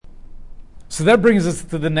So that brings us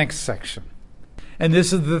to the next section. And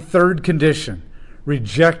this is the third condition.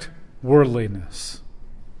 Reject worldliness.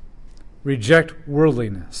 Reject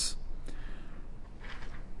worldliness.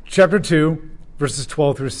 Chapter 2, verses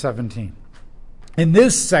 12 through 17. In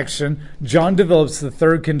this section, John develops the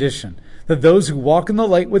third condition, that those who walk in the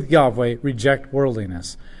light with Yahweh reject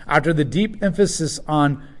worldliness. After the deep emphasis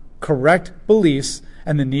on correct beliefs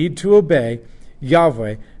and the need to obey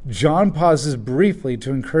Yahweh, John pauses briefly to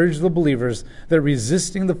encourage the believers that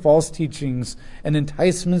resisting the false teachings and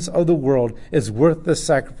enticements of the world is worth the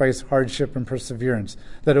sacrifice, hardship, and perseverance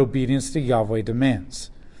that obedience to Yahweh demands.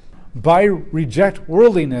 By reject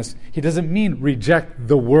worldliness, he doesn't mean reject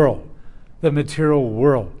the world, the material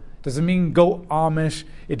world. It doesn't mean go Amish.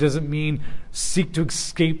 It doesn't mean seek to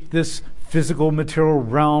escape this physical material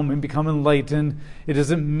realm and become enlightened. It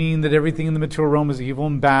doesn't mean that everything in the material realm is evil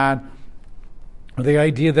and bad. Or the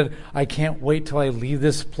idea that I can't wait till I leave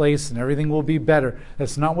this place and everything will be better.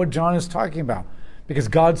 That's not what John is talking about. Because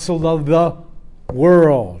God so loved the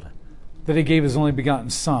world that he gave his only begotten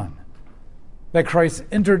Son. That Christ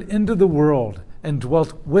entered into the world and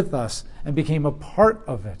dwelt with us and became a part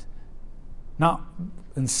of it. Not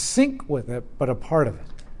in sync with it, but a part of it.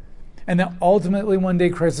 And that ultimately one day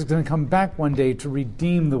Christ is going to come back one day to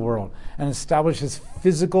redeem the world and establish his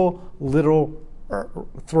physical, literal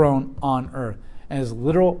throne on earth and his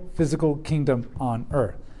literal physical kingdom on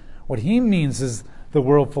earth. What he means is the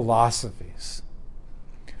world philosophies.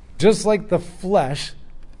 Just like the flesh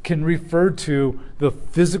can refer to the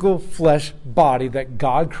physical flesh body that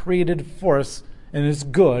God created for us and is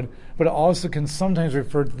good, but it also can sometimes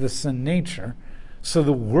refer to the sin nature. So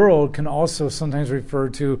the world can also sometimes refer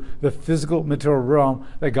to the physical material realm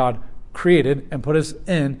that God created and put us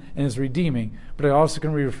in and is redeeming, but it also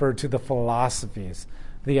can refer to the philosophies,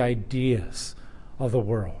 the ideas of the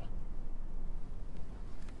world.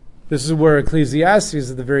 This is where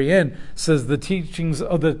Ecclesiastes at the very end says the teachings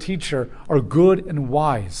of the teacher are good and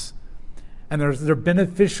wise, and they're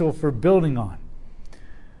beneficial for building on.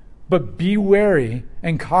 But be wary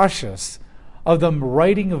and cautious of them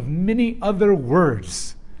writing of many other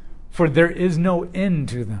words, for there is no end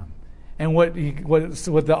to them. And what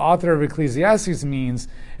the author of Ecclesiastes means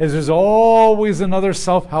is there's always another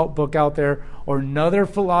self-help book out there, or another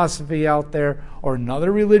philosophy out there, or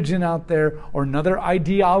another religion out there, or another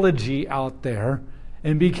ideology out there.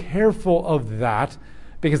 And be careful of that,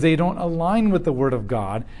 because they don't align with the Word of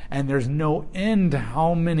God, and there's no end to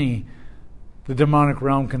how many the demonic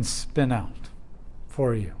realm can spin out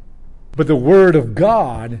for you. But the Word of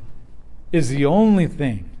God is the only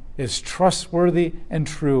thing is trustworthy and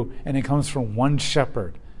true, and it comes from one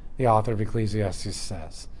shepherd, the author of Ecclesiastes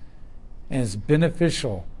says. And it's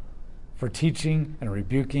beneficial for teaching and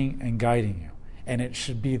rebuking and guiding you. And it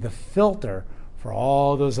should be the filter for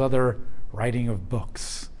all those other writing of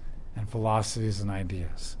books and philosophies and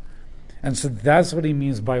ideas. And so that's what he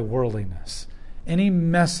means by worldliness. Any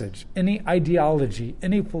message, any ideology,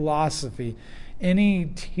 any philosophy,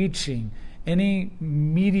 any teaching, any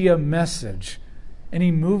media message, any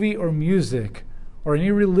movie or music, or any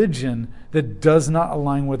religion that does not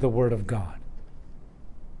align with the Word of God.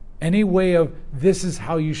 Any way of this is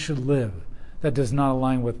how you should live that does not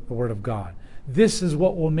align with the Word of God. This is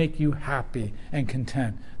what will make you happy and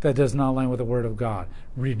content that does not align with the Word of God.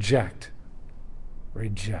 Reject.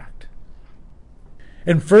 Reject.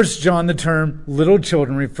 In 1 John, the term little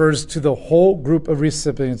children refers to the whole group of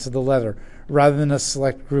recipients of the letter rather than a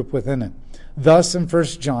select group within it. Thus, in 1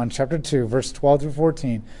 John chapter 2, verse 12 through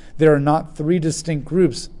 14, there are not three distinct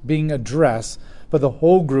groups being addressed, but the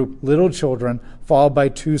whole group, little children, followed by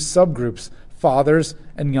two subgroups, fathers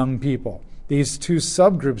and young people. These two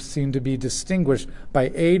subgroups seem to be distinguished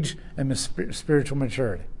by age and spiritual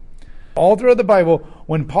maturity. All throughout the Bible,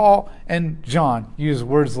 when Paul and John use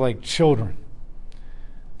words like children,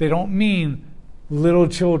 they don't mean little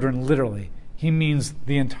children literally. He means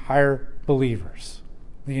the entire believers,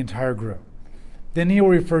 the entire group. Then he will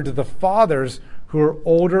refer to the fathers who are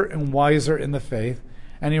older and wiser in the faith,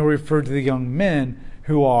 and he will refer to the young men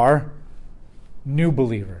who are new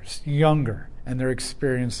believers, younger, and their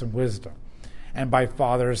experience and wisdom. And by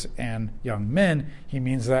fathers and young men, he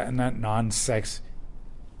means that in that non-sex,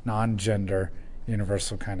 non-gender,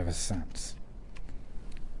 universal kind of a sense.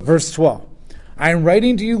 Verse 12, I am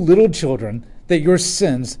writing to you, little children, that your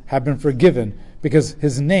sins have been forgiven because of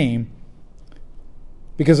his name.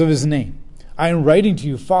 I am writing to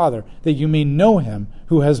you, Father, that you may know him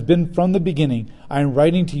who has been from the beginning. I am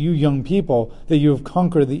writing to you, young people, that you have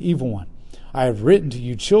conquered the evil one. I have written to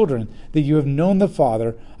you, children, that you have known the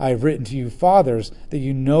Father. I have written to you, fathers, that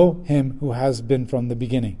you know him who has been from the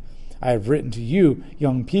beginning. I have written to you,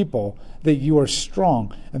 young people, that you are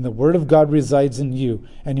strong, and the word of God resides in you,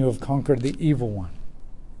 and you have conquered the evil one.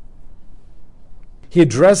 He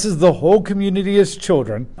addresses the whole community as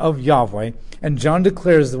children of Yahweh, and John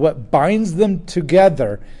declares that what binds them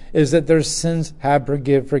together is that their sins have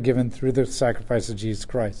been forgiven through the sacrifice of Jesus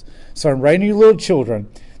Christ. So I'm writing you, little children,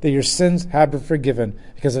 that your sins have been forgiven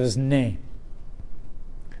because of his name.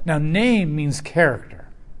 Now, name means character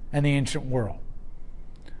in the ancient world.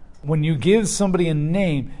 When you give somebody a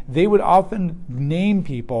name, they would often name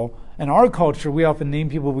people. In our culture, we often name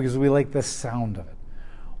people because we like the sound of it.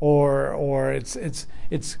 Or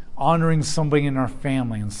it's honoring somebody in our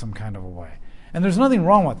family in some kind of a way. And there's nothing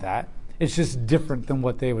wrong with that. It's just different than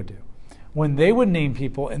what they would do. When they would name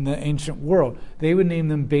people in the ancient world, they would name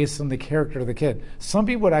them based on the character of the kid. Some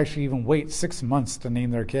people would actually even wait 6 months to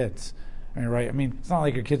name their kids. Right? I mean, it's not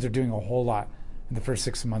like your kids are doing a whole lot in the first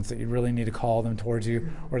 6 months that you really need to call them towards you,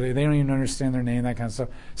 or they don't even understand their name, that kind of stuff.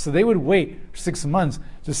 So they would wait 6 months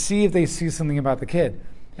to see if they see something about the kid,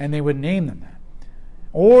 and they would name them that.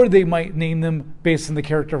 Or they might name them based on the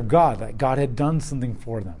character of God, that God had done something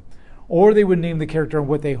for them. Or they would name the character of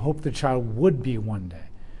what they hoped the child would be one day.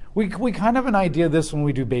 We kind of have an idea of this when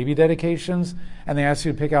we do baby dedications, and they ask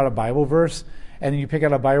you to pick out a Bible verse, and you pick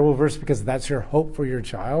out a Bible verse because that's your hope for your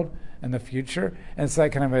child in the future, and it's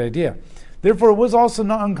that kind of an idea. Therefore, it was also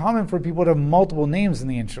not uncommon for people to have multiple names in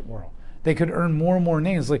the ancient world. They could earn more and more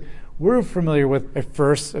names. Like, we're familiar with a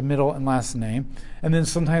first, a middle, and last name, and then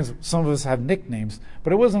sometimes some of us have nicknames,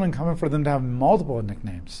 but it wasn't uncommon for them to have multiple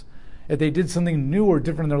nicknames. If they did something new or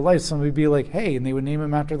different in their life, somebody would be like, hey, and they would name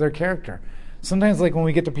him after their character. Sometimes, like when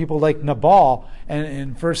we get to people like Nabal, and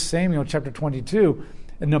in 1 Samuel chapter 22,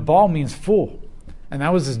 Nabal means fool, and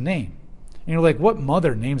that was his name. And you're like, what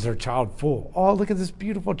mother names her child fool? Oh, look at this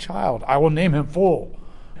beautiful child. I will name him fool.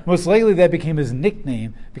 Most likely that became his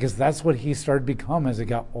nickname because that's what he started to become as he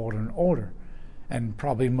got older and older. And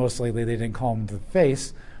probably most likely they didn't call him to the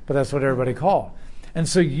face, but that's what everybody called. And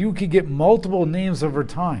so you could get multiple names over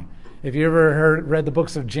time. If you ever read the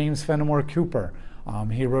books of James Fenimore Cooper,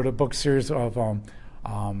 he wrote a book series of,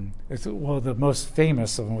 the most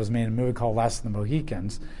famous of them was made in a movie called Last of the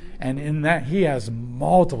Mohicans. And in that he has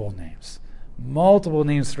multiple names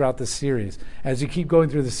throughout the series. As you keep going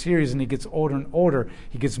through the series and he gets older and older,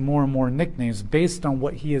 he gets more and more nicknames based on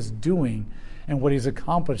what he is doing and what he's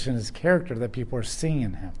accomplished in his character that people are seeing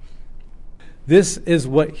in him. This is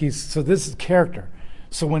character.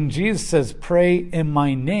 So when Jesus says, pray in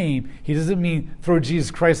my name, he doesn't mean throw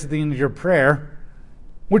Jesus Christ at the end of your prayer,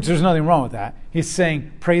 which there's nothing wrong with that. He's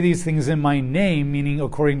saying, pray these things in my name, meaning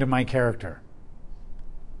according to my character.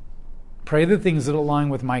 Pray the things that align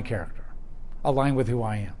with my character, align with who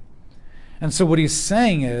I am. And so what he's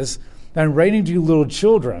saying is, I'm writing to you little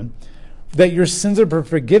children, that your sins are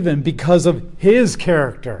forgiven because of his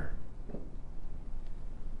character,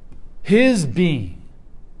 his being,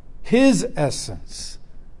 his essence,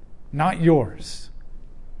 not yours.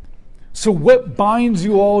 So what binds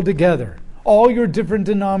you all together? All your different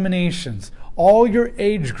denominations, all your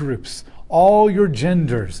age groups, all your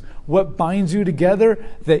genders. What binds you together?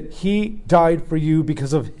 That he died for you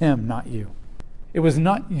because of him, not you. It was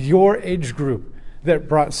not your age group that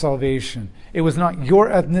brought salvation. It was not your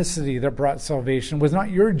ethnicity that brought salvation. It was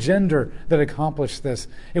not your gender that accomplished this.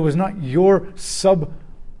 It was not your sub-hobby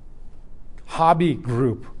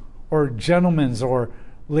group or gentlemen's or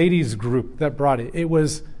ladies group that brought it. It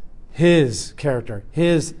was his character,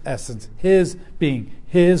 his essence, his being,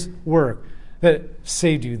 his work that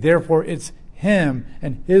saved you. Therefore, it's him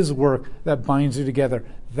and his work that binds you together.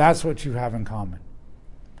 That's what you have in common.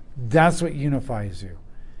 That's what unifies you.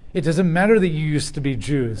 It doesn't matter that you used to be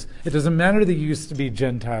Jews. It doesn't matter that you used to be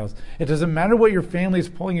Gentiles. It doesn't matter what your family is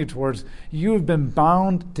pulling you towards. You have been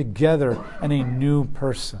bound together in a new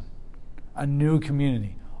person, a new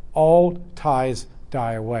community. Old ties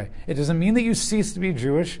die away. It doesn't mean that you cease to be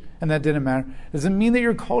Jewish, and that didn't matter. It doesn't mean that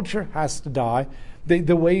your culture has to die.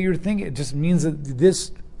 The way you're thinking, it just means that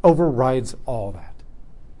this overrides all that.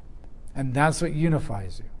 And that's what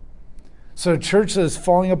unifies you. So a church that is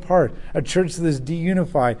falling apart, a church that is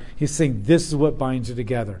deunified, he's saying this is what binds you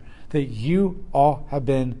together, that you all have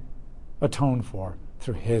been atoned for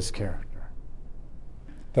through his character.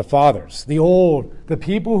 The fathers, the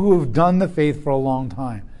people who have done the faith for a long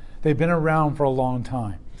time, they've been around for a long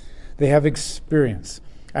time. They have experience.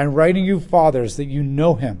 I'm writing you, fathers, that you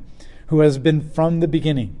know him who has been from the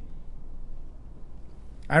beginning.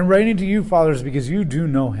 I'm writing to you, fathers, because you do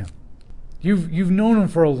know him. You've known him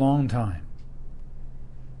for a long time.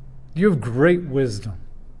 You have great wisdom.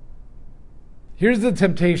 Here's the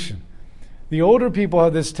temptation. The older people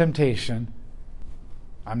have this temptation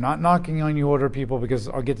I'm not knocking on you older people because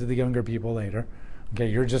I'll get to the younger people later. Okay,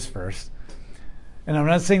 you're just first. And I'm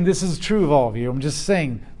not saying this is true of all of you. I'm just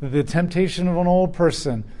saying that the temptation of an old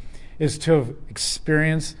person is to have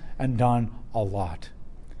experienced and done a lot.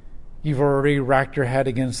 You've already racked your head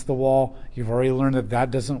against the wall. You've already learned that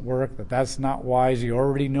that doesn't work, that that's not wise. You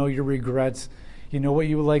already know your regrets. You know what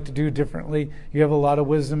you would like to do differently. You have a lot of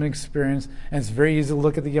wisdom and experience. And it's very easy to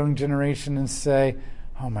look at the young generation and say,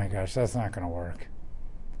 oh my gosh, that's not going to work.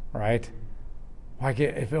 Right? Like,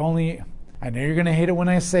 if only, I know you're going to hate it when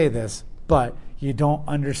I say this, but you don't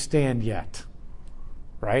understand yet.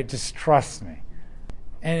 Right? Just trust me.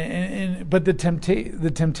 But the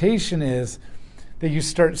temptation is that you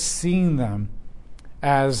start seeing them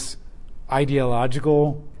as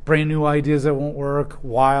ideological, brand new ideas that won't work,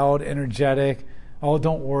 wild, energetic. Oh,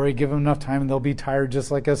 don't worry, give them enough time and they'll be tired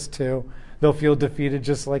just like us too. They'll feel defeated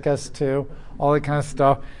just like us too. All that kind of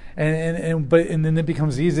stuff. And then it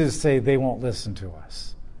becomes easy to say they won't listen to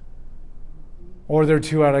us. Or they're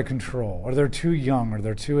too out of control, or they're too young, or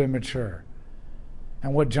they're too immature.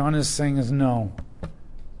 And what John is saying is no.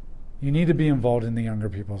 You need to be involved in the younger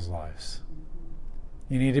people's lives.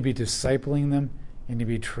 You need to be discipling them. You need to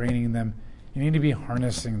be training them. You need to be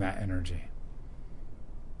harnessing that energy.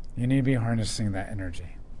 You need to be harnessing that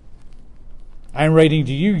energy. I'm writing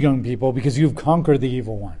to you, young people, because you've conquered the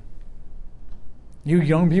evil one. You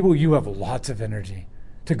young people, you have lots of energy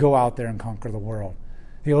to go out there and conquer the world.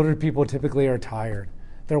 The older people typically are tired.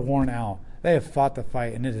 They're worn out. They have fought the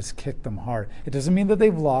fight, and it has kicked them hard. It doesn't mean that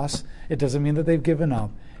they've lost. It doesn't mean that they've given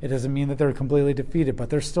up. It doesn't mean that they're completely defeated, but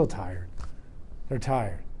they're still tired. They're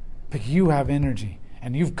tired. But you have energy,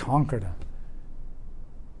 and you've conquered them.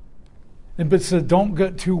 But so don't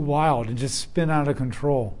get too wild and just spin out of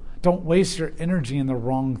control. Don't waste your energy in the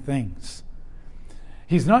wrong things.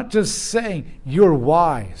 He's not just saying you're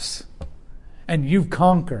wise and you've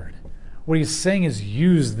conquered. What he's saying is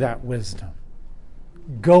use that wisdom.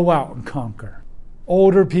 Go out and conquer.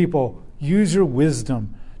 Older people, use your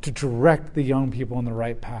wisdom to direct the young people in the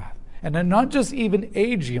right path. And then not just even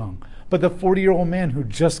age young, but the 40-year-old man who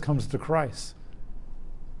just comes to Christ.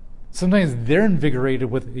 Sometimes they're invigorated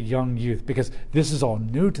with a young youth because this is all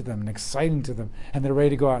new to them and exciting to them, and they're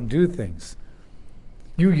ready to go out and do things.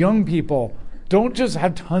 You young people, don't just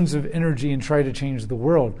have tons of energy and try to change the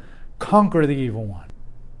world. Conquer the evil one.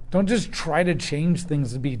 Don't just try to change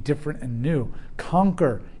things to be different and new.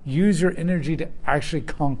 Conquer. Use your energy to actually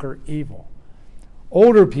conquer evil.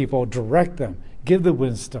 Older people, direct them. Give the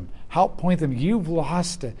wisdom. Help point them. You've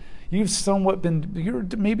lost it. You're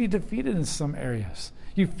maybe defeated in some areas.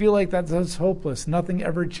 You feel like that's hopeless. Nothing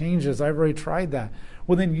ever changes. I've already tried that.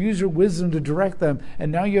 Well, then use your wisdom to direct them.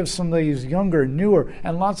 And now you have somebody who's younger, newer,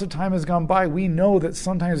 and lots of time has gone by. We know that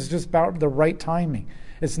sometimes it's just about the right timing.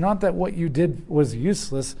 It's not that what you did was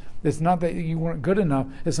useless. It's not that you weren't good enough.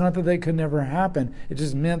 It's not that they could never happen. It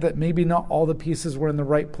just meant that maybe not all the pieces were in the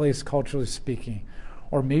right place, culturally speaking.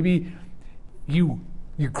 Or maybe you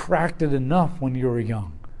cracked it enough when you were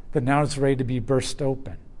young that now it's ready to be burst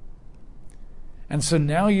open. And so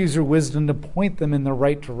now use your wisdom to point them in the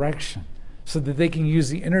right direction so that they can use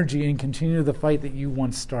the energy and continue the fight that you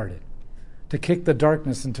once started, to kick the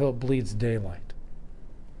darkness until it bleeds daylight.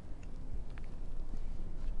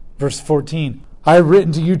 Verse 14, I have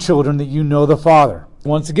written to you, children, that you know the Father.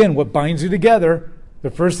 Once again, what binds you together,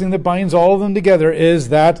 the first thing that binds all of them together is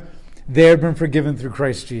that they have been forgiven through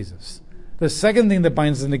Christ Jesus. The second thing that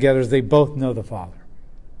binds them together is they both know the Father.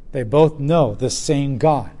 They both know the same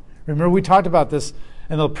God. Remember, we talked about this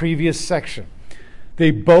in the previous section.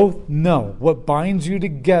 They both know what binds you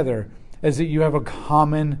together is that you have a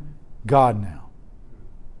common God now.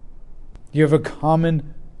 You have a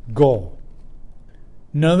common goal.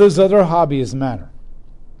 None of those other hobbies matter.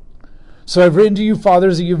 So I've written to you,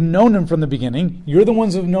 fathers, that you've known him from the beginning. You're the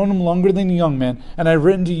ones who have known him longer than the young men. And I've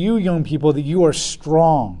written to you, young people, that you are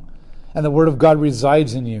strong and the word of God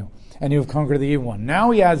resides in you and you have conquered the evil one.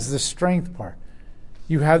 Now he adds the strength part.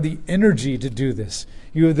 You have the energy to do this.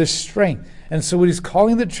 You have the strength. And so what he's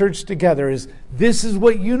calling the church together is, this is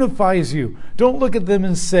what unifies you. Don't look at them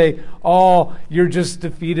and say, oh, you're just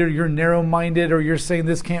defeated, or you're narrow-minded, or you're saying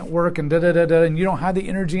this can't work, and da-da-da-da, and you don't have the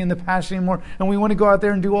energy and the passion anymore, and we want to go out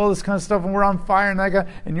there and do all this kind of stuff, and we're on fire,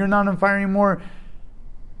 and you're not on fire anymore.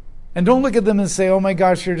 And don't look at them and say, oh my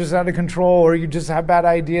gosh, you're just out of control, or you just have bad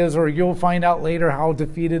ideas, or you'll find out later how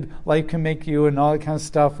defeated life can make you and all that kind of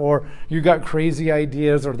stuff, or you got crazy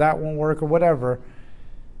ideas, or that won't work, or whatever.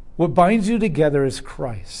 What binds you together is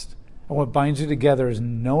Christ. And what binds you together is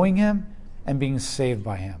knowing him and being saved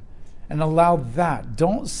by him. And allow that.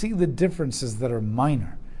 Don't see the differences that are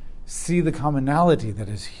minor. See the commonality that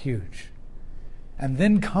is huge. and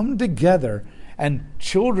then come together, and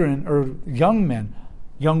children or young men,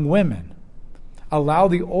 young women, allow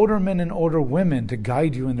the older men and older women to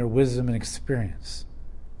guide you in their wisdom and experience.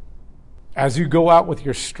 As you go out with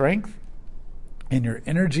your strength and your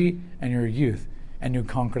energy and your youth, and you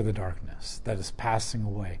conquer the darkness that is passing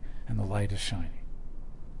away and the light is shining.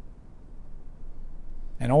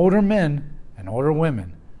 And older men and older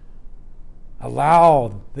women,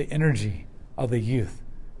 allow the energy of the youth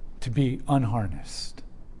to be unharnessed.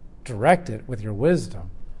 Direct it with your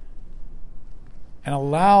wisdom. And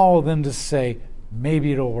allow them to say,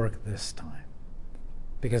 maybe it'll work this time.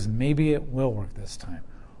 Because maybe it will work this time.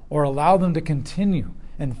 Or allow them to continue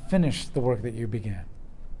and finish the work that you began.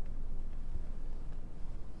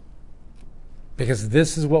 Because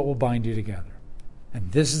this is what will bind you together.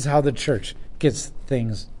 And this is how the church gets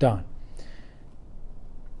things done.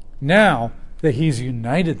 Now that he's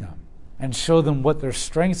united them and showed them what their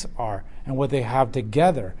strengths are and what they have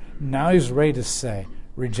together, now he's ready to say,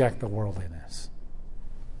 reject the worldliness.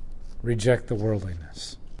 Reject the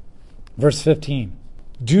worldliness. Verse 15,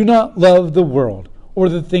 do not love the world or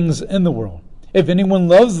the things in the world. If anyone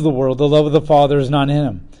loves the world, the love of the Father is not in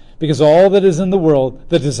him. Because all that is in the world,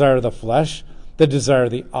 the desire of the flesh, the desire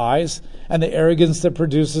of the eyes, and the arrogance that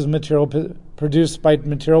produced by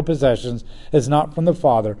material possessions is not from the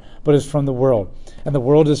Father, but is from the world. And the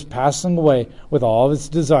world is passing away with all of its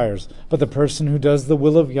desires, but the person who does the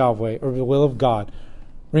will of Yahweh, or the will of God,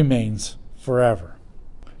 remains forever.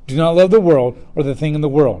 Do not love the world or the thing in the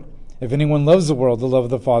world. If anyone loves the world, the love of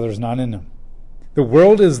the Father is not in him. The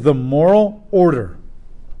world is the moral order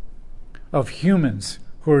of humans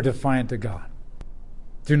who are defiant to God.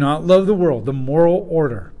 Do not love the world, the moral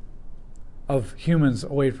order of humans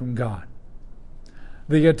away from God.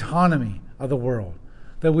 The autonomy of the world,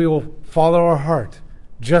 that we will follow our heart,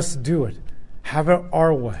 just do it, have it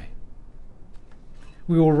our way.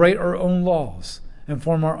 We will write our own laws and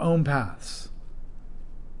form our own paths.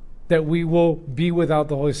 That we will be without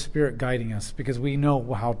the Holy Spirit guiding us because we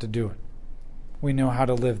know how to do it. We know how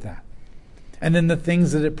to live that. And then the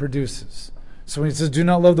things that it produces. So when he says, do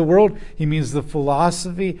not love the world, he means the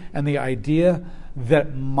philosophy and the idea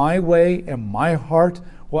that my way and my heart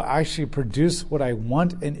will actually produce what I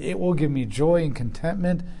want, and it will give me joy and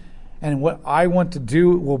contentment, and what I want to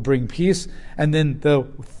do will bring peace, and then the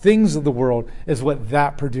things of the world is what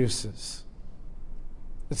that produces.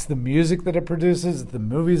 It's the music that it produces, it's the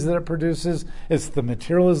movies that it produces, it's the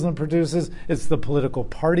materialism it produces, it's the political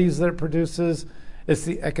parties that it produces, it's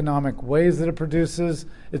the economic ways that it produces.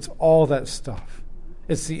 It's all that stuff.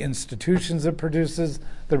 It's the institutions it produces,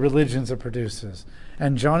 the religions it produces.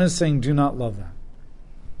 And John is saying, do not love them.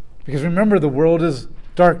 Because remember, the world is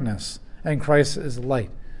darkness and Christ is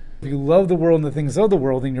light. If you love the world and the things of the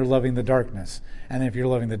world, then you're loving the darkness. And if you're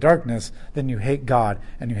loving the darkness, then you hate God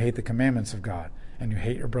and you hate the commandments of God and you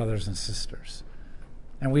hate your brothers and sisters.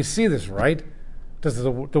 And we see this, right? Because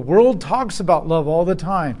the world talks about love all the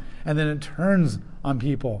time, and then it turns on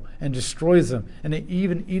people and destroys them, and it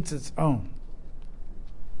even eats its own.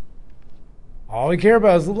 All we care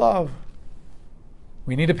about is love.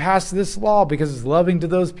 We need to pass this law because it's loving to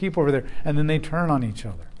those people over there, and then they turn on each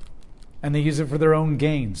other. And they use it for their own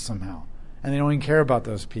gains somehow, and they don't even care about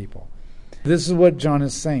those people. This is what John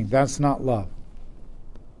is saying. That's not love.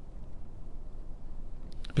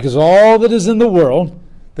 Because all that is in the world,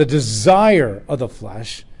 the desire of the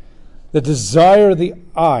flesh, the desire of the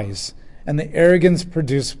eyes, and the arrogance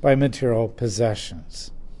produced by material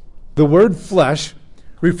possessions. The word flesh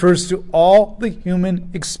refers to all the human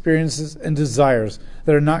experiences and desires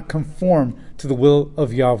that are not conformed to the will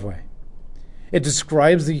of Yahweh. It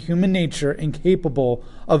describes the human nature incapable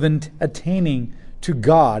of attaining to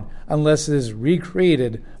God unless it is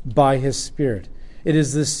recreated by His Spirit. It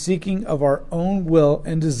is the seeking of our own will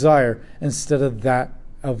and desire instead of that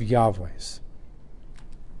of Yahweh's.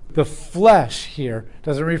 The flesh here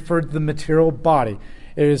doesn't refer to the material body.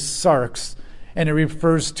 It is sarx, and it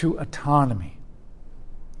refers to autonomy.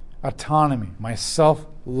 Autonomy, my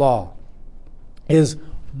self-law, is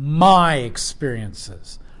my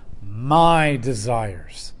experiences, my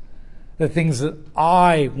desires, the things that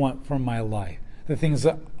I want from my life, the things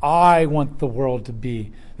that I want the world to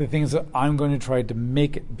be, the things that I'm going to try to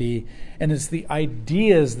make it be. And it's the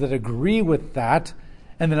ideas that agree with that,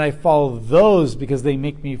 and then I follow those because they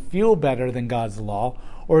make me feel better than God's law,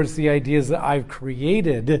 or it's the ideas that I've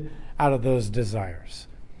created out of those desires.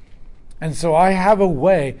 And so I have a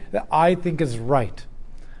way that I think is right.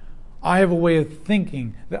 I have a way of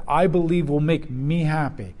thinking that I believe will make me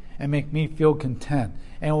happy and make me feel content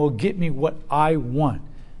and will get me what I want.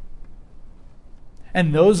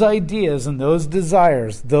 And those ideas and those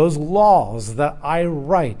desires, those laws that I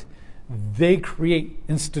write, they create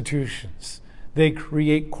institutions. They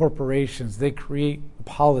create corporations. They create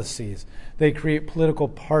policies. They create political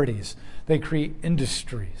parties. They create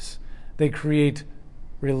industries. They create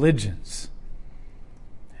religions.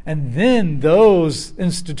 And then those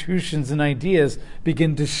institutions and ideas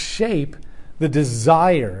begin to shape the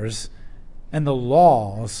desires and the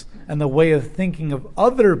laws and the way of thinking of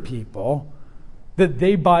other people, that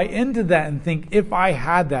they buy into that and think, if I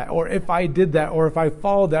had that, or if I did that, or if I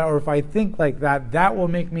followed that, or if I think like that, that will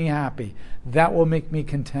make me happy. That will make me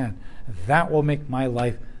content. That will make my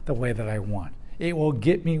life the way that I want. It will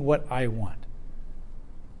get me what I want.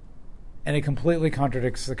 And it completely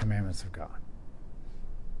contradicts the commandments of God.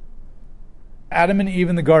 Adam and Eve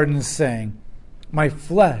in the garden is saying, my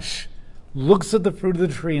flesh looks at the fruit of the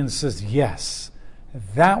tree and says, yes,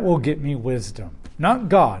 that will get me wisdom. Not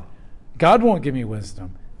God. God won't give me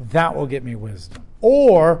wisdom. That will get me wisdom.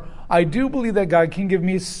 Or I do believe that God can give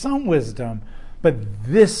me some wisdom, but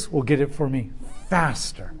this will get it for me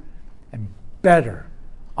faster and better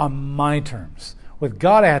on my terms. With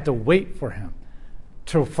God, I have to wait for him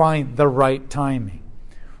to find the right timing.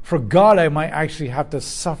 For God, I might actually have to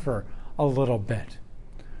suffer a little bit.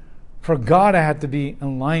 For God, I have to be in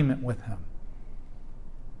alignment with him.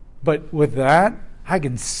 But with that, I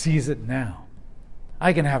can seize it now.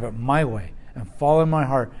 I can have it my way and follow my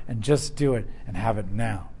heart and just do it and have it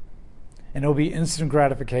now. And it will be instant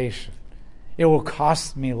gratification. It will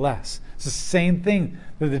cost me less. It's the same thing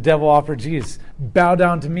that the devil offered Jesus. Bow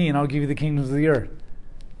down to me and I'll give you the kingdoms of the earth.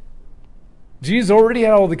 Jesus already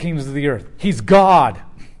had all the kingdoms of the earth. He's God.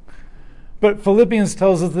 But Philippians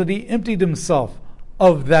tells us that he emptied himself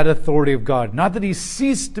of that authority of God. Not that he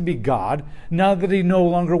ceased to be God, not that he no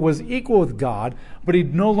longer was equal with God, but he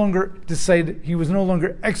was no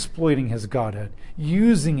longer exploiting his Godhead,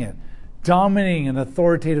 using it, dominating an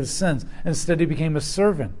authoritative sense. Instead, he became a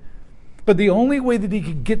servant. But the only way that he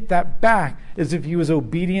could get that back is if he was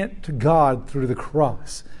obedient to God through the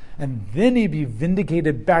cross. And then he'd be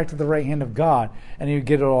vindicated back to the right hand of God, and he would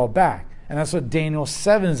get it all back. And that's what Daniel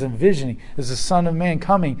 7 is envisioning, is the Son of Man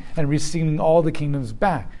coming and receiving all the kingdoms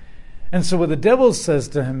back. And so what the devil says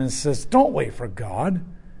to him is, don't wait for God.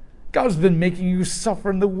 God's been making you suffer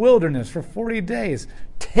in the wilderness for 40 days.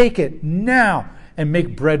 Take it now and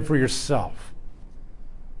make bread for yourself.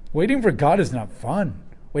 Waiting for God is not fun.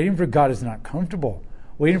 Waiting for God is not comfortable.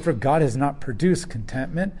 Waiting for God has not produced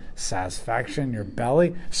contentment, satisfaction in your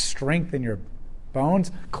belly, strength in your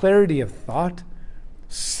bones, clarity of thought.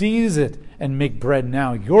 Seize it and make bread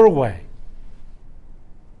now your way.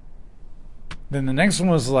 Then the next one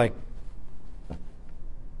was like,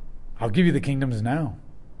 I'll give you the kingdoms now.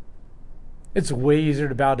 It's way easier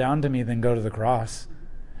to bow down to me than go to the cross.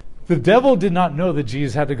 The devil did not know that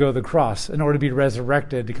Jesus had to go to the cross in order to be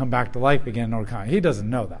resurrected, to come back to life again. He doesn't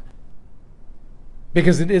know that.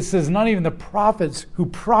 Because it says not even the prophets who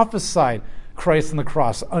prophesied Christ on the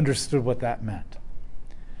cross understood what that meant.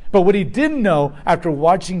 But what he did know after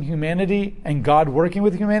watching humanity and God working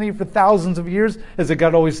with humanity for thousands of years is that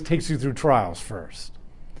God always takes you through trials first.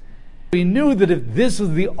 He knew that if this was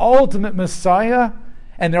the ultimate Messiah,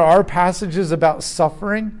 and there are passages about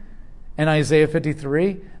suffering in Isaiah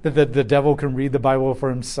 53, that the devil can read the Bible for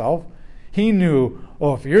himself, he knew,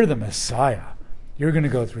 if you're the Messiah, you're going to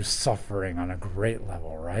go through suffering on a great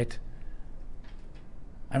level, right?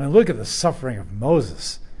 I mean, look at the suffering of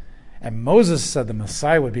Moses. And Moses said the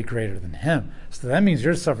Messiah would be greater than him. So that means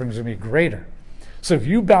your suffering is going to be greater. So if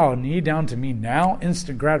you bow a knee down to me now,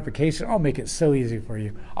 instant gratification, I'll make it so easy for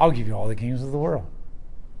you. I'll give you all the kingdoms of the world.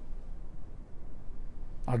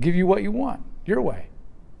 I'll give you what you want, your way.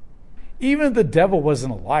 Even if the devil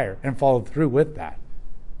wasn't a liar and followed through with that,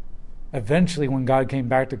 eventually when God came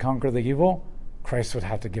back to conquer the evil, Christ would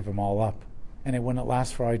have to give them all up. And it wouldn't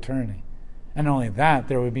last for all eternity. And not only that,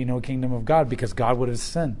 there would be no kingdom of God because God would have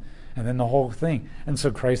sinned. And then the whole thing. And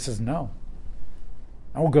so Christ says, no.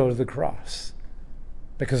 I will go to the cross.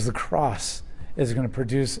 Because the cross is going to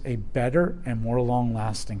produce a better and more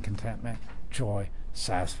long-lasting contentment, joy,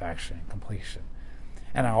 satisfaction, and completion.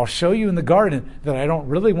 And I'll show you in the garden that I don't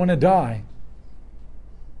really want to die.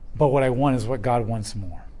 But what I want is what God wants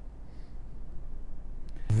more.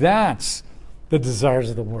 That's the desires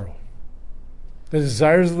of the world. The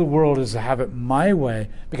desires of the world is to have it my way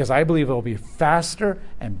because I believe it will be faster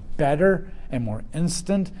and better and more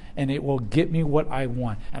instant, and it will get me what I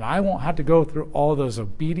want. And I won't have to go through all those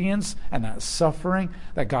obedience and that suffering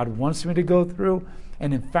that God wants me to go through.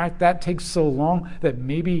 And in fact, that takes so long that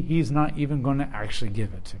maybe he's not even going to actually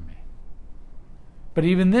give it to me. But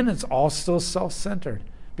even then, it's all still self-centered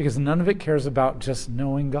because none of it cares about just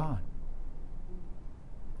knowing God.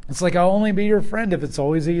 It's like, I'll only be your friend if it's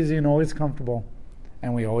always easy and always comfortable.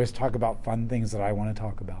 And we always talk about fun things that I want to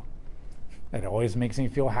talk about. It always makes me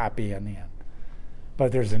feel happy in the end. But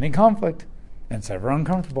if there's any conflict, and it's ever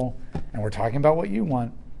uncomfortable, and we're talking about what you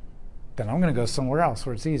want, then I'm going to go somewhere else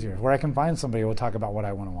where it's easier, where I can find somebody who will talk about what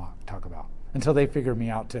I want to talk about, until they figure me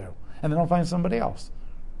out too. And then I'll find somebody else.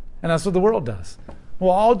 And that's what the world does.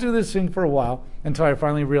 Well, I'll do this thing for a while until I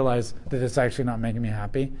finally realize that it's actually not making me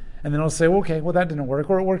happy. And then I'll say, okay, well, that didn't work,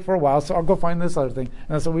 or it worked for a while, so I'll go find this other thing. And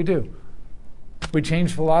that's what we do. We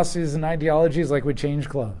change philosophies and ideologies like we change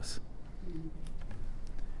clothes.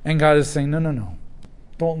 And God is saying, no.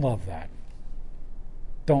 Don't love that.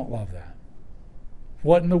 Don't love that.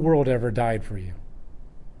 What in the world ever died for you?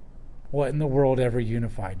 What in the world ever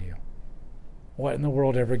unified you? What in the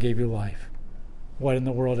world ever gave you life? What in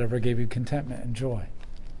the world ever gave you contentment and joy?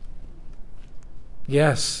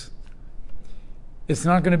 Yes, it's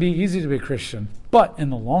not going to be easy to be a Christian, but in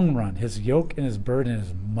the long run, his yoke and his burden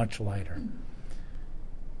is much lighter.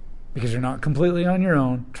 Because you're not completely on your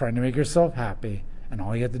own, trying to make yourself happy, and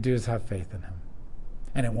all you have to do is have faith in him.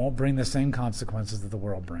 And it won't bring the same consequences that the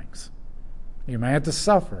world brings. You might have to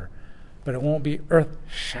suffer, but it won't be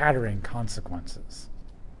earth-shattering consequences.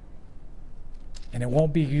 And it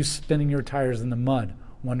won't be you spinning your tires in the mud,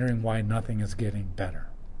 wondering why nothing is getting better.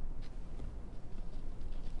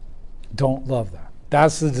 Don't love that.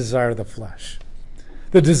 That's the desire of the flesh.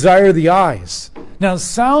 The desire of the eyes. Now, it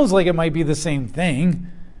sounds like it might be the same thing.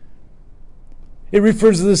 It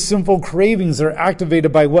refers to the sinful cravings that are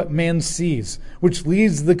activated by what man sees, which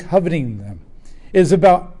leads to the coveting them. It is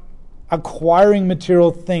about acquiring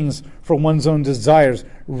material things for one's own desires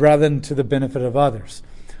rather than to the benefit of others.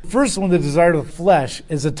 The first one, the desire of the flesh,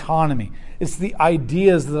 is autonomy. It's the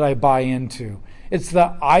ideas that I buy into. It's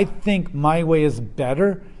that I think my way is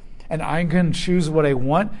better, and I can choose what I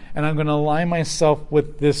want, and I'm going to align myself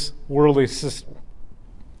with this worldly system.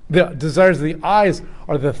 The desires of the eyes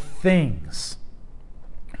are the things.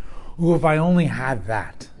 Ooh, if I only had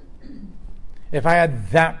that. If I had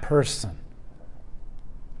that person.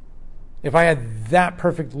 If I had that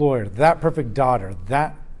perfect lawyer, that perfect daughter,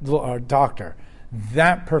 that doctor,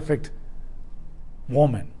 that perfect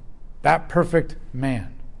woman, that perfect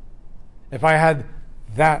man. If I had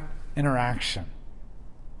that interaction.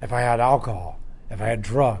 If I had alcohol, if I had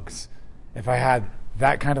drugs, if I had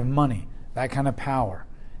that kind of money, that kind of power,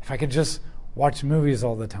 if I could just watch movies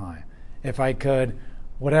all the time, if I could,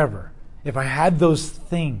 whatever, if I had those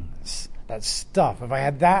things, that stuff, if I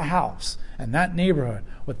had that house and that neighborhood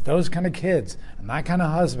with those kind of kids and that kind of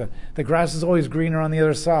husband, the grass is always greener on the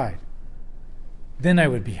other side, then I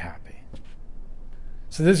would be happy.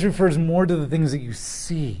 So this refers more to the things that you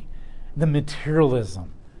see, the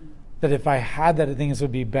materialism. That if I had that, things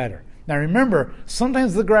would be better. Now remember,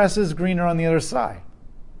 sometimes the grass is greener on the other side.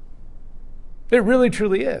 It really,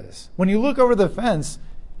 truly is. When you look over the fence,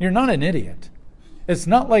 you're not an idiot. It's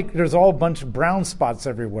not like there's all a bunch of brown spots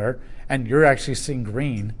everywhere and you're actually seeing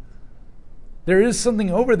green. There is something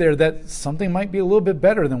over there that something might be a little bit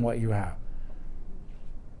better than what you have.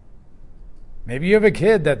 Maybe you have a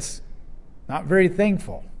kid that's not very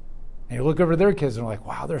thankful. And you look over their kids and you're like,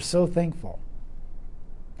 wow, they're so thankful.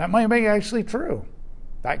 That might be actually true.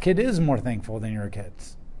 That kid is more thankful than your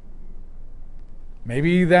kids.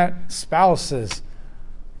 Maybe that spouse is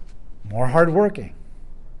more hardworking.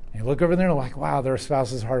 You look over there and you're like, wow, their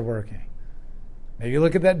spouse is hardworking. Maybe you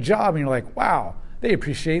look at that job and you're like, wow, they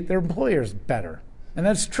appreciate their employers better. And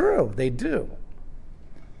that's true, they do.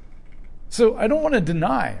 So I don't want to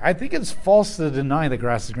deny. I think it's false to deny the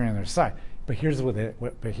grass is green on their side. But here's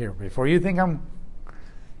before you think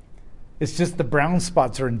it's just the brown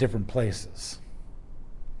spots are in different places.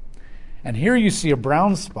 And here you see a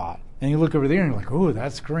brown spot, and you look over there and you're like, ooh,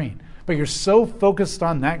 that's green. But you're so focused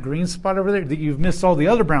on that green spot over there that you've missed all the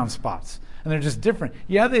other brown spots. And they're just different.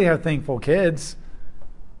 Yeah, they have thankful kids,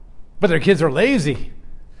 but their kids are lazy,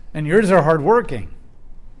 and yours are hardworking.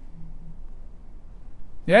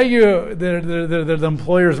 Yeah, the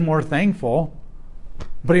employer's more thankful,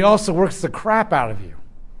 but he also works the crap out of you.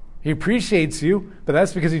 He appreciates you, but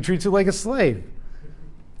that's because he treats you like a slave.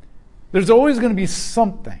 There's always going to be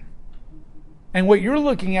something. And what you're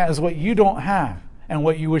looking at is what you don't have and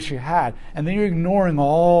what you wish you had. And then you're ignoring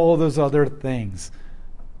all those other things.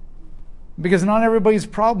 Because not everybody's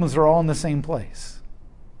problems are all in the same place.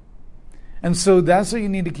 And so that's what you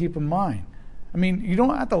need to keep in mind. I mean, you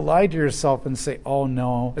don't have to lie to yourself and say, oh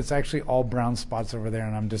no, it's actually all brown spots over there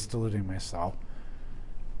and I'm just deluding myself.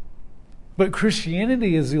 But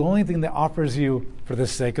Christianity is the only thing that offers you, for the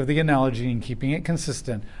sake of the analogy and keeping it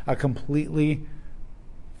consistent, a completely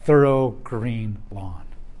thorough green lawn.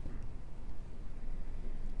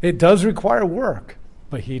 It does require work,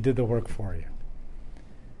 but he did the work for you.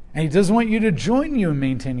 And he doesn't want you to join you in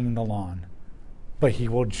maintaining the lawn, but he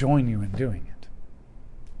will join you in doing it.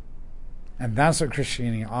 And that's what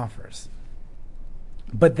Christianity offers.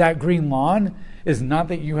 But that green lawn is not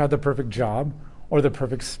that you have the perfect job or the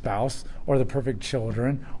perfect spouse or the perfect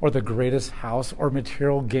children or the greatest house or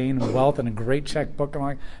material gain and wealth and a great checkbook. And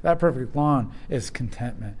like that perfect lawn is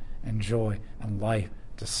contentment and joy and life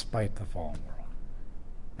despite the fallen world.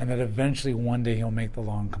 And that eventually one day he'll make the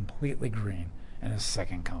lawn completely green in his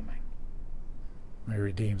second coming, when he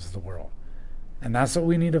redeems the world. And that's what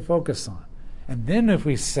we need to focus on. And then if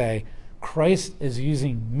we say, Christ is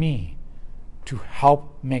using me to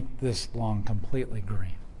help make this lawn completely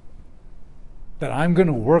green, that I'm going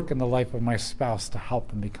to work in the life of my spouse to help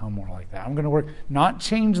them become more like that. I'm going to work, not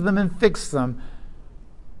change them and fix them,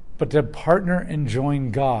 but to partner and join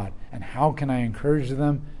God. And how can I encourage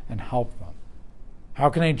them and help them? How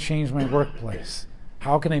can I change my workplace?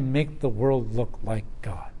 How can I make the world look like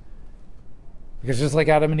God? Because just like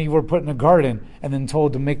Adam and Eve were put in a garden and then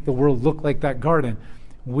told to make the world look like that garden,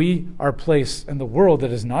 we are placed in the world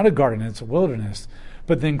that is not a garden, it's a wilderness.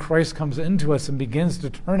 But then Christ comes into us and begins to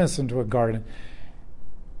turn us into a garden.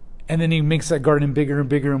 And then he makes that garden bigger and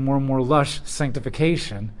bigger and more lush,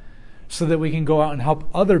 sanctification, so that we can go out and help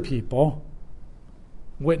other people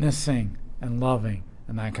witnessing and loving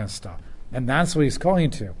and that kind of stuff. And that's what he's calling you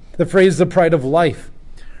to. The phrase, the pride of life,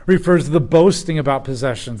 refers to the boasting about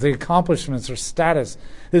possessions, the accomplishments or status.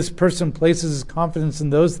 This person places his confidence in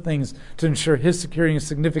those things to ensure his security and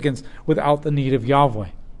significance without the need of Yahweh.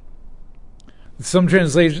 Some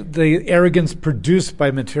translations, the arrogance produced by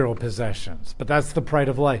material possessions, but that's the pride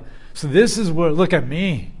of life. So this is where, look at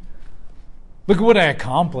me. Look at what I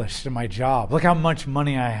accomplished in my job. Look how much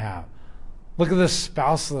money I have. Look at the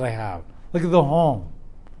spouse that I have. Look at the home.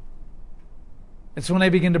 It's when I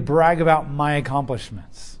begin to brag about my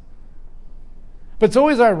accomplishments. But it's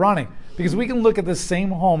always ironic because we can look at the same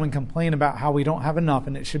home and complain about how we don't have enough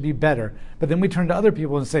and it should be better. But then we turn to other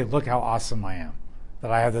people and say, look how awesome I am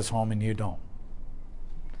that I have this home and you don't.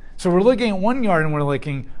 So we're looking at one yard and we're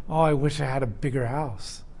thinking, oh, I wish I had a bigger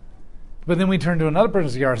house. But then we turn to another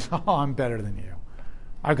person's yard and say, oh, I'm better than you.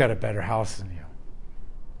 I've got a better house than you.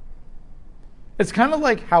 It's kind of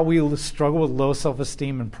like how we struggle with low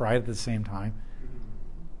self-esteem and pride at the same time.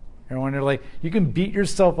 Everyone, you're like, you can beat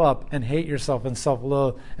yourself up and hate yourself and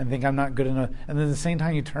self-loathe and think I'm not good enough. And then at the same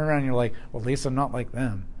time you turn around and you're like, well, at least I'm not like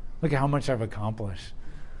them. Look at how much I've accomplished.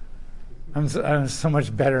 I'm so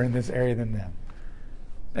much better in this area than them.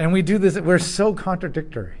 And we do this, we're so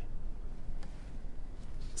contradictory.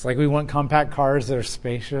 It's like we want compact cars that are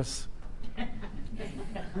spacious.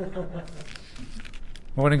 We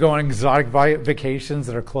want to go on exotic vacations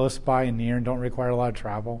that are close by and near and don't require a lot of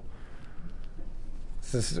travel.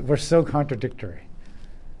 We're so contradictory.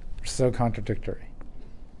 We're so contradictory.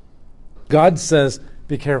 God says,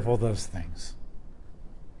 be careful of those things.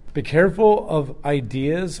 Be careful of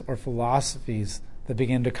ideas or philosophies that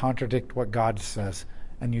begin to contradict what God says,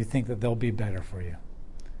 and you think that they'll be better for you.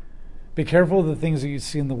 Be careful of the things that you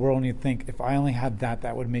see in the world and you think, if I only had that,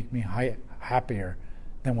 that would make me happier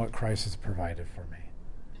than what Christ has provided for me.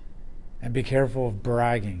 And be careful of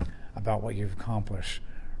bragging about what you've accomplished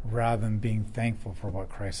rather than being thankful for what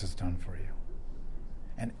Christ has done for you.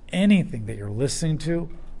 And anything that you're listening to,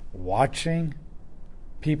 watching,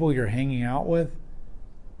 people you're hanging out with,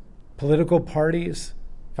 political parties,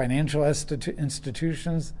 financial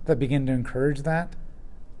institutions that begin to encourage that,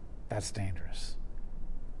 that's dangerous.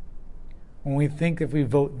 When we think if we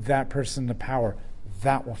vote that person to power,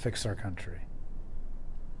 that will fix our country.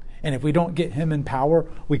 And if we don't get him in power,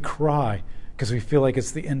 we cry because we feel like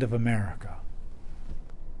it's the end of America.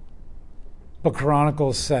 But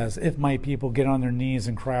Chronicles says, if my people get on their knees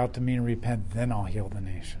and cry out to me and repent, then I'll heal the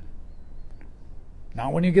nation.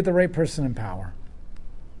 Not when you get the right person in power,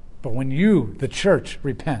 but when you, the church,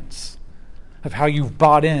 repents of how you've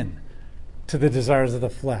bought in to the desires of the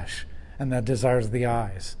flesh and the desires of the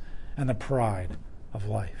eyes and the pride of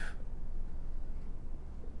life.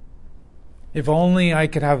 If only I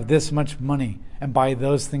could have this much money and buy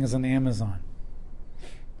those things on Amazon.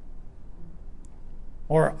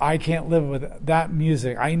 Or I can't live with that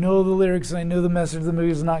music. I know the lyrics and I know the message of the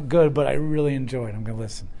movie is not good, but I really enjoy it. I'm going to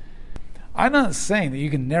listen. I'm not saying that you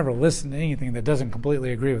can never listen to anything that doesn't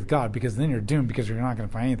completely agree with God, because then you're doomed because you're not going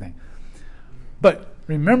to find anything. But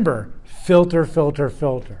remember, filter, filter,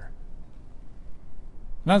 filter.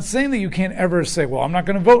 I'm not saying that you can't ever say, well, I'm not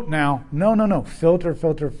going to vote now. No. Filter,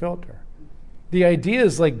 filter, filter. The idea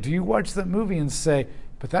is like, do you watch that movie and say,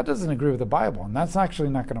 But that doesn't agree with the Bible, and that's actually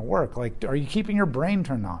not going to work. Like, are you keeping your brain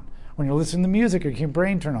turned on? When you're listening to music, are you keeping your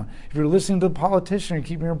brain turned on? If you're listening to a politician, are you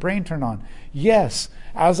keeping your brain turned on? Yes,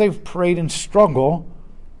 as I've prayed and struggled,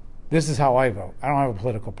 this is how I vote. I don't have a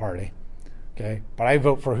political party, okay? But I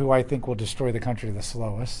vote for who I think will destroy the country the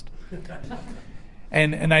slowest.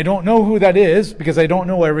 And I don't know who that is because I don't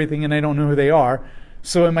know everything and I don't know who they are.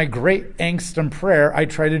 So in my great angst and prayer, I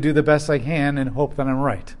try to do the best I can and hope that I'm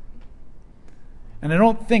right. And I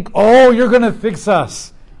don't think, oh, you're going to fix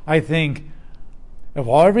us. I think, of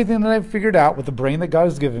everything that I've figured out with the brain that God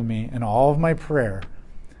has given me and all of my prayer,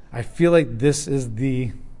 I feel like this is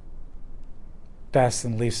the best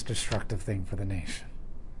and least destructive thing for the nation.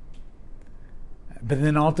 But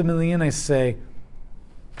then ultimately, and I say,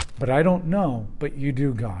 but I don't know, but you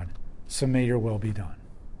do, God, so may your will be done.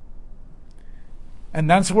 And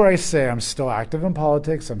that's where I say I'm still active in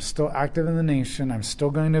politics, I'm still active in the nation, I'm still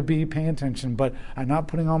going to be paying attention, but I'm not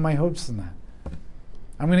putting all my hopes in that.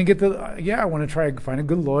 I'm going to get I want to try to find a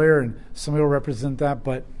good lawyer and somebody will represent that,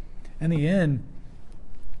 but in the end,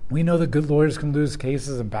 we know that good lawyers can lose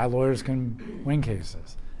cases and bad lawyers can win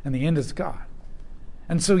cases. In the end, it's God.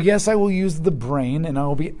 And so, yes, I will use the brain and I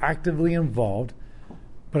will be actively involved,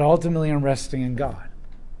 but ultimately I'm resting in God.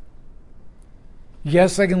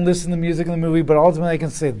 Yes, I can listen to music in the movie, but ultimately I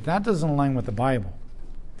can say that doesn't align with the Bible.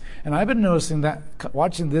 And I've been noticing that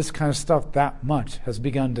watching this kind of stuff that much has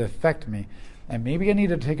begun to affect me. And maybe I need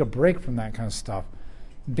to take a break from that kind of stuff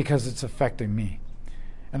because it's affecting me.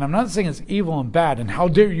 And I'm not saying it's evil and bad, and how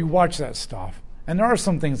dare you watch that stuff. And there are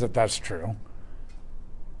some things that's true.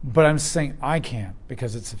 But I'm saying I can't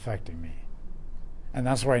because it's affecting me. And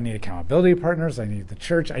that's where I need accountability partners. I need the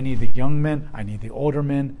church. I need the young men. I need the older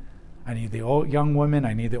men. I need the young women.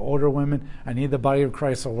 I need the older women. I need the body of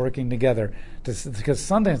Christ all working together. Because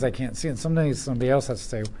sometimes I can't see it. And sometimes somebody else has to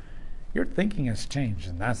say, your thinking has changed,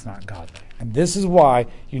 and that's not godly. And this is why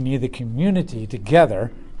you need the community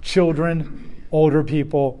together, children, older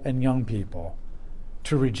people, and young people,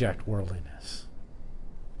 to reject worldliness.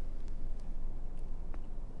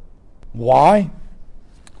 Why?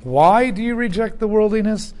 Why do you reject the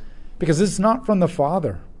worldliness? Because it's not from the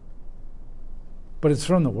Father, but it's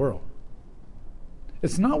from the world.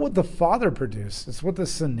 It's not what the Father produced, it's what the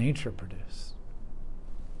sin nature produced.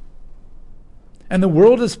 And the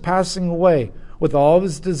world is passing away with all of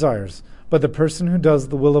its desires, but the person who does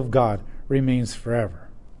the will of God remains forever.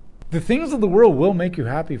 The things of the world will make you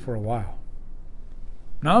happy for a while.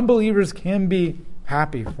 Non-believers can be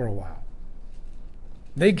happy for a while.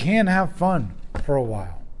 They can have fun for a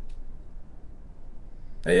while.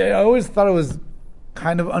 I always thought it was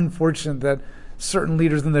kind of unfortunate that certain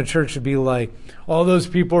leaders in the church should be like, all those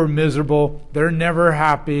people are miserable, they're never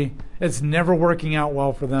happy, it's never working out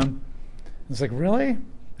well for them. It's like, really?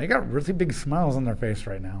 They got really big smiles on their face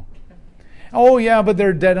right now. Oh yeah, but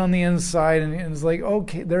they're dead on the inside. And it's like,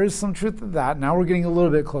 okay, there is some truth to that. Now we're getting a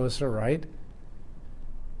little bit closer, right?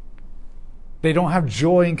 They don't have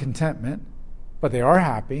joy and contentment, but they are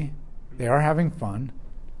happy. They are having fun.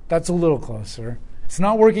 That's a little closer. It's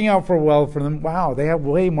not working out well for them. Wow, they have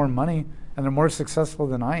way more money and they're more successful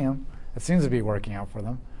than I am. It seems to be working out for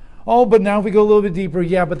them. Oh, but now if we go a little bit deeper,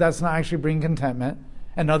 yeah, but that's not actually bringing contentment.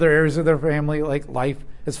 And other areas of their family, like life,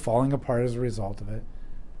 is falling apart as a result of it.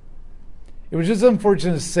 It was just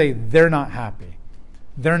unfortunate to say they're not happy.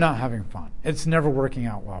 They're not having fun. It's never working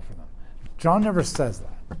out well for them. John never says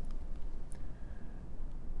that.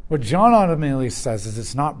 What John ultimately says is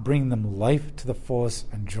it's not bringing them life to the fullest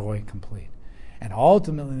and joy complete. And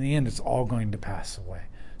ultimately, in the end, it's all going to pass away.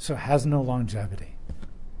 So it has no longevity.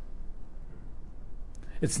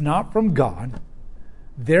 It's not from God.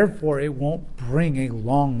 Therefore, it won't bring a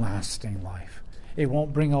long-lasting life. It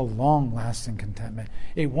won't bring a long-lasting contentment.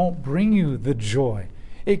 It won't bring you the joy.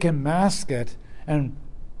 It can mask it, and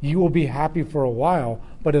you will be happy for a while,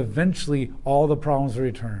 but eventually all the problems will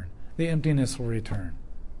return. The emptiness will return.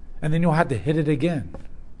 And then you'll have to hit it again.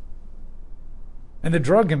 And the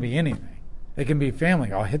drug can be anything. It can be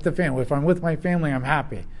family. I'll hit the family. If I'm with my family, I'm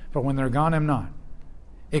happy. But when they're gone, I'm not.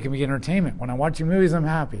 It can be entertainment. When I'm watching movies, I'm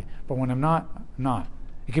happy. But when I'm not, I'm not.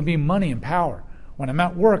 It can be money and power. When I'm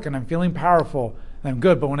at work and I'm feeling powerful, I'm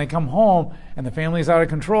good. But when I come home and the family's out of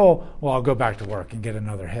control, well, I'll go back to work and get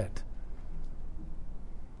another hit.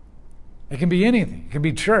 It can be anything. It can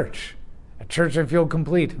be church. At church, I feel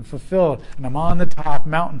complete and fulfilled, and I'm on the top,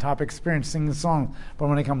 mountaintop experience singing songs. But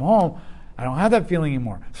when I come home, I don't have that feeling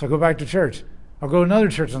anymore. So I go back to church. I'll go to another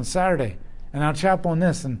church on Saturday, and I'll chapel on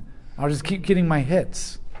this, and I'll just keep getting my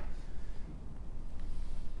hits.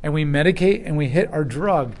 And we medicate and we hit our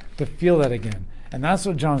drug to feel that again. And that's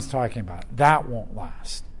what John's talking about. That won't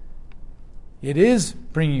last. It is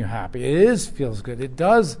bringing you happy. It feels good. It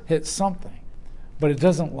does hit something, but it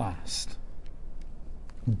doesn't last.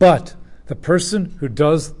 But the person who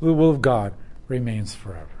does the will of God remains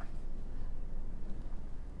forever.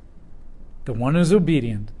 The one who's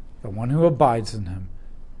obedient, the one who abides in him,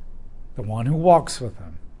 the one who walks with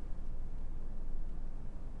him,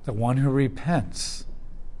 the one who repents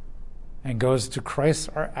and goes to Christ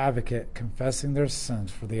our advocate, confessing their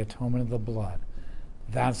sins for the atonement of the blood,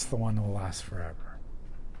 that's the one who will last forever.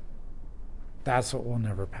 That's what will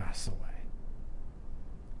never pass away.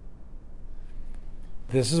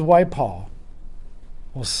 This is why Paul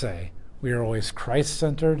will say we are always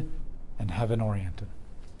Christ-centered and heaven-oriented.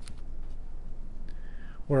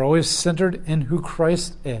 We're always centered in who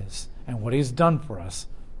Christ is and what he's done for us.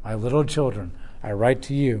 My little children, I write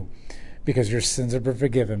to you because your sins have been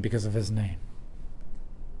forgiven because of his name.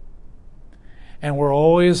 And we're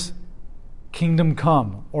always kingdom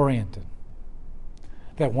come oriented.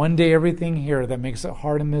 That one day everything here that makes it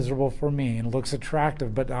hard and miserable for me and looks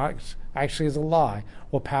attractive but actually is a lie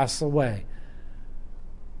will pass away.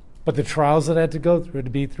 But the trials that I had to go through to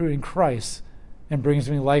be through in Christ and brings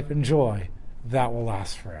me life and joy, that will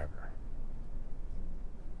last forever.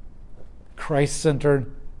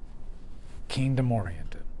 Christ-centered,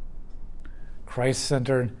 kingdom-oriented.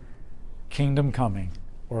 Christ-centered, kingdom-coming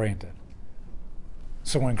oriented.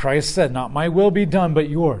 So when Christ said, not my will be done, but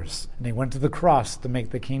yours, and he went to the cross to make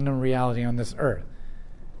the kingdom reality on this earth,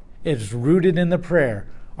 it is rooted in the prayer,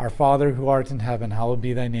 our Father who art in heaven, hallowed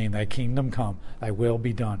be thy name, thy kingdom come, thy will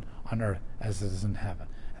be done on earth as it is in heaven.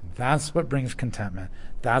 And that's what brings contentment.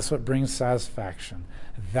 That's what brings satisfaction.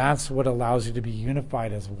 That's what allows you to be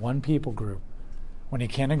unified as one people group. When you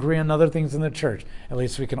can't agree on other things in the church, at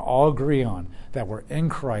least we can all agree on that we're in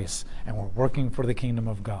Christ and we're working for the kingdom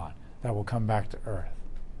of God that will come back to earth.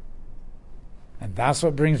 And that's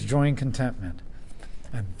what brings joy and contentment.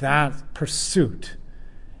 And that pursuit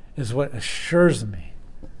is what assures me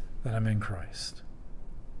that I'm in Christ.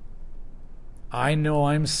 I know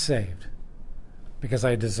I'm saved because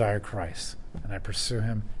I desire Christ, and I pursue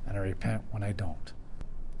him, and I repent when I don't.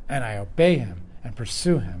 And I obey him and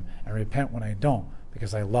pursue him and repent when I don't,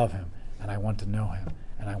 because I love him, and I want to know him,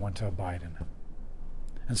 and I want to abide in him.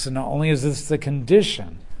 And so not only is this the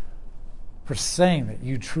condition for saying that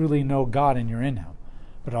you truly know God and you're in him,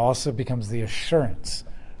 but it also becomes the assurance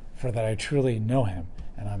for that I truly know him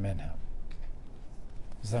and I'm in him.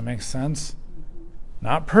 Does that make sense?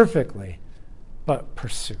 Not perfectly, but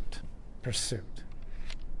pursuit. Pursuit.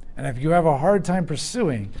 And if you have a hard time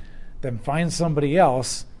pursuing, then find somebody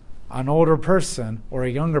else, an older person or a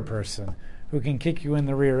younger person, who can kick you in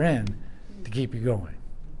the rear end to keep you going.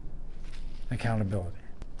 Accountability.